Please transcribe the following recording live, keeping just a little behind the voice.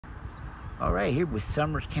All right, here with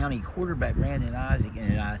Summers County quarterback Brandon Isaac.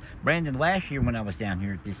 And Brandon, last year when I was down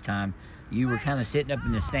here at this time, you were kind of sitting up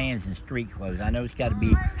in the stands in street clothes. I know it's got to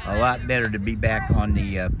be a lot better to be back on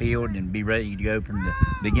the field and be ready to go from the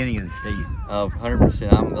beginning of the season.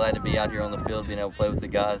 100%. I'm glad to be out here on the field, being able to play with the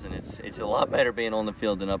guys, and it's a lot better being on the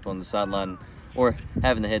field than up on the sideline or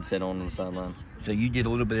having the headset on the sideline. So you did a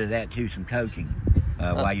little bit of that too, some coaching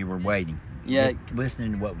while you were waiting. Yeah,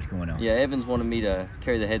 listening to what was going on. Yeah, Evans wanted me to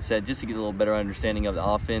carry the headset just to get a little better understanding of the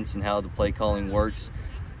offense and how the play calling works,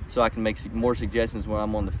 so I can make more suggestions when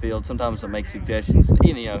I'm on the field. Sometimes I make suggestions.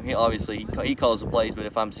 You know, he calls the plays, but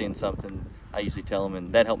if I'm seeing something, I usually tell him,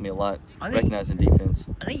 and that helped me a lot recognizing defense.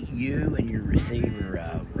 I think you and your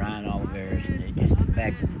receiver Ryan Oliveros, and just the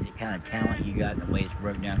fact that the kind of talent you got and the way it's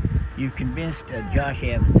broken down, you've convinced Josh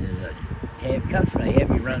Evans comes from a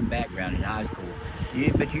heavy run background in high school.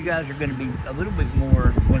 But you guys are going to be a little bit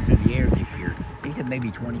more going through the air this year. He said maybe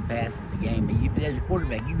 20 passes a game. But as a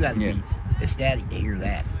quarterback, you got to be ecstatic to hear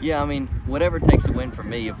that. Yeah, I mean, whatever it takes to win for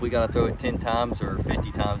me. If we got to throw it 10 times or 50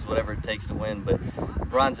 times, whatever it takes to win. But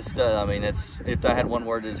Ryan's a stud. I mean, if I had one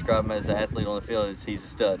word to describe him as an athlete on the field, he's a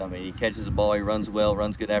stud. I mean, he catches the ball, he runs well,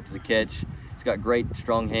 runs good after the catch. He's got great,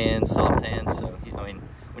 strong hands, soft hands. So, I mean,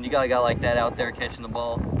 when you got a guy like that out there catching the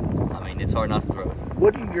ball, I mean, it's hard not to throw it.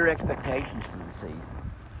 What are your expectations for the season?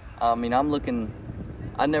 I mean,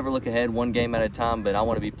 I never look ahead one game at a time, but I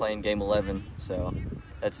want to be playing game 11. So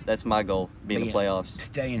that's my goal, being the playoffs.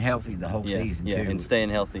 Staying healthy the whole season, too. And staying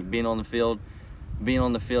healthy. Being on the field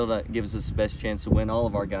gives us the best chance to win. All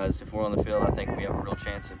of our guys, if we're on the field, I think we have a real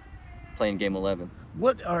chance at playing game 11.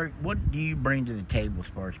 What do you bring to the table as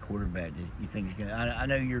far as quarterback? Do you think I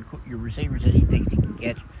know your receiver said he thinks he can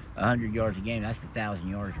catch 100 yards a game. That's 1,000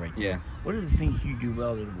 yards right there. Yeah. What are the things you do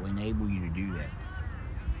well that will enable you to do that?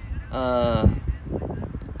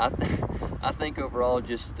 I think overall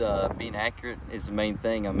just being accurate is the main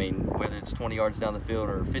thing. I mean, whether it's 20 yards down the field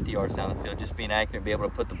or 50 yards down the field, just being accurate, be able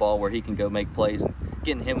to put the ball where he can go make plays, and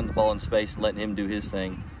getting him and the ball in space and letting him do his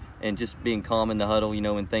thing, and just being calm in the huddle. You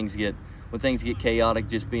know, when things get chaotic,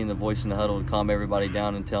 just being the voice in the huddle to calm everybody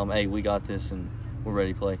down and tell them, hey, we got this and we're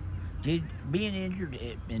ready to play. Did being injured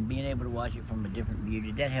and being able to watch it from a different view,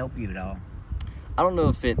 did that help you at all? I don't know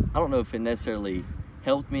if it necessarily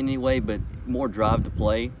helped me in any way, but more drive to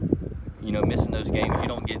play. You know, missing those games, you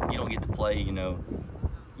don't get to play. You know,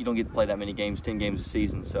 you don't get to play that many games, 10 games a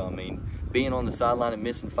season. So I mean, being on the sideline and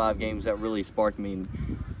missing 5 games, that really sparked me. And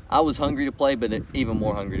I was hungry to play, but even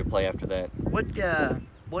more hungry to play after that. What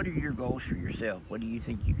are your goals for yourself? What do you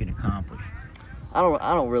think you can accomplish? I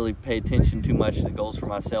don't really pay attention too much to the goals for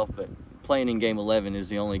myself, but playing in game 11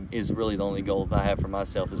 is really the only goal I have for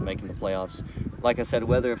myself, is making the playoffs. Like I said,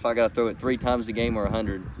 whether if I got to throw it 3 times a game or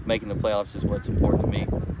 100, making the playoffs is what's important to me.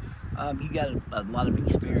 You got a lot of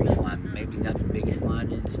experienced linemen, maybe not the biggest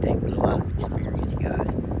line in the state, but a lot of experienced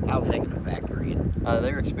guys. How's that going to factor in?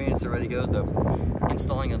 They're experienced, they're ready to go. The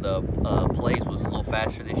installing of the plays was a little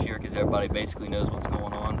faster this year because everybody basically knows what's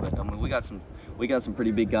going on. But I mean, we got some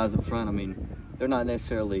pretty big guys up front. I mean, they're not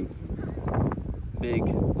necessarily big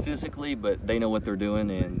physically, but they know what they're doing.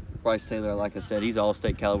 And Bryce Taylor, like I said, he's an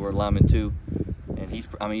all-state caliber lineman too, and he's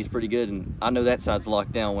pretty good. And I know that side's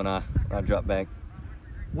locked down when I drop back.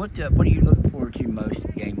 What are you looking forward to most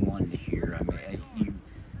in game 1 this year? I mean,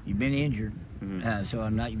 you've been injured, so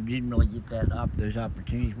you didn't really get those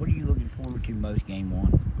opportunities. What are you looking forward to most game 1?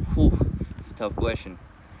 Whew, it's a tough question.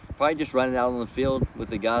 Probably just running out on the field with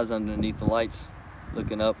the guys underneath the lights,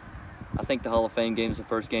 looking up. I think the Hall of Fame games, the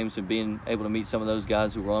first games, of being able to meet some of those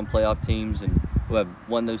guys who were on playoff teams and who have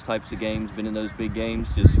won those types of games, been in those big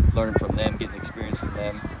games, just learning from them, getting experience from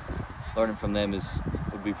them. Learning from them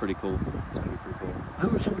would be pretty cool. It's going to be pretty cool.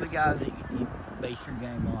 Who are some of the guys that you base your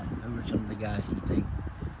game on? Who are some of the guys that you think,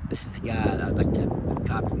 this is the guy I'd like to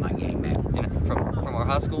copy my game at? From our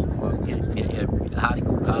high school? Well, high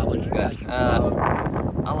school, college,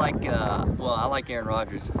 I like Aaron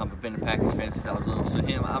Rodgers. I've been a Packers fan since I was little. So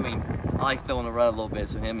him, I mean, I like throwing the run a little bit.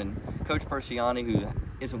 So him and Coach Persiani, who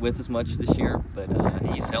isn't with us much this year, but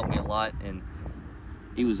he's helped me a lot. And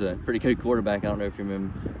he was a pretty good quarterback. I don't know if you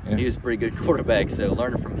remember. Yeah. He was a pretty good quarterback. So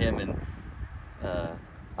learning from him, and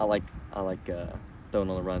I like throwing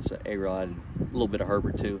on the run. So A-Rod and a little bit of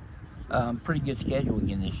Herbert too. Pretty good schedule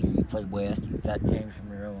again this year. You play West. You've got James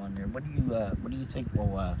Romero on there. What do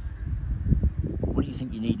you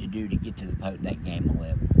think you need to do to get to that game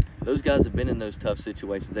 11? Those guys have been in those tough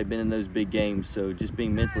situations. They've been in those big games, so just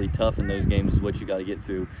being mentally tough in those games is what you got to get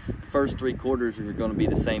through. The first 3 quarters are going to be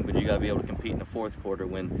the same, but you got to be able to compete in the 4th quarter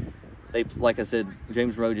when like I said,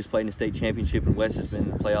 James Rowe just played in the state championship, and Wes has been in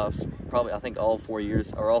the playoffs probably, I think, all 4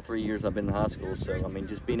 years, or all 3 years I've been in high school. So, I mean,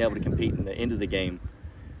 just being able to compete in the end of the game.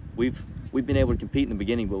 We've been able to compete in the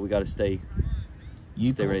beginning, but we got to stay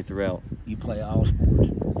ready throughout. You play all sports.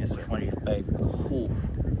 Yes, sir. Which one is your favorite? Ooh.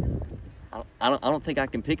 I don't think I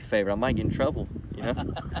can pick a favorite. I might get in trouble, you know.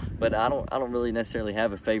 But I don't really necessarily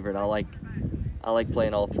have a favorite. I like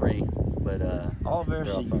playing all three. But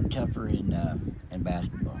Oliveros said you're tougher in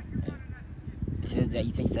basketball. He said that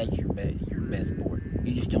he thinks that's your best sport.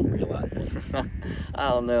 You just don't realize it. I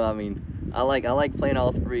don't know. I mean, I like playing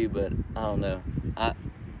all three, but I don't know.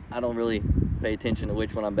 I don't really pay attention to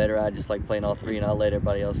which one I'm better at. I just like playing all three, and I'll let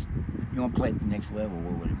everybody else. If you want to play at the next level,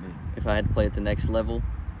 what would it be? If I had to play at the next level,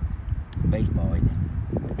 baseball, isn't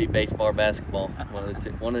it? It'd be baseball or basketball.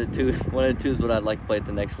 One of the two is what I'd like to play at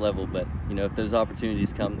the next level. But you know, if those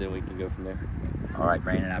opportunities come, then we can go from there. All right,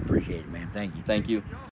 Brandon, I appreciate it, man. Thank you. Thank you.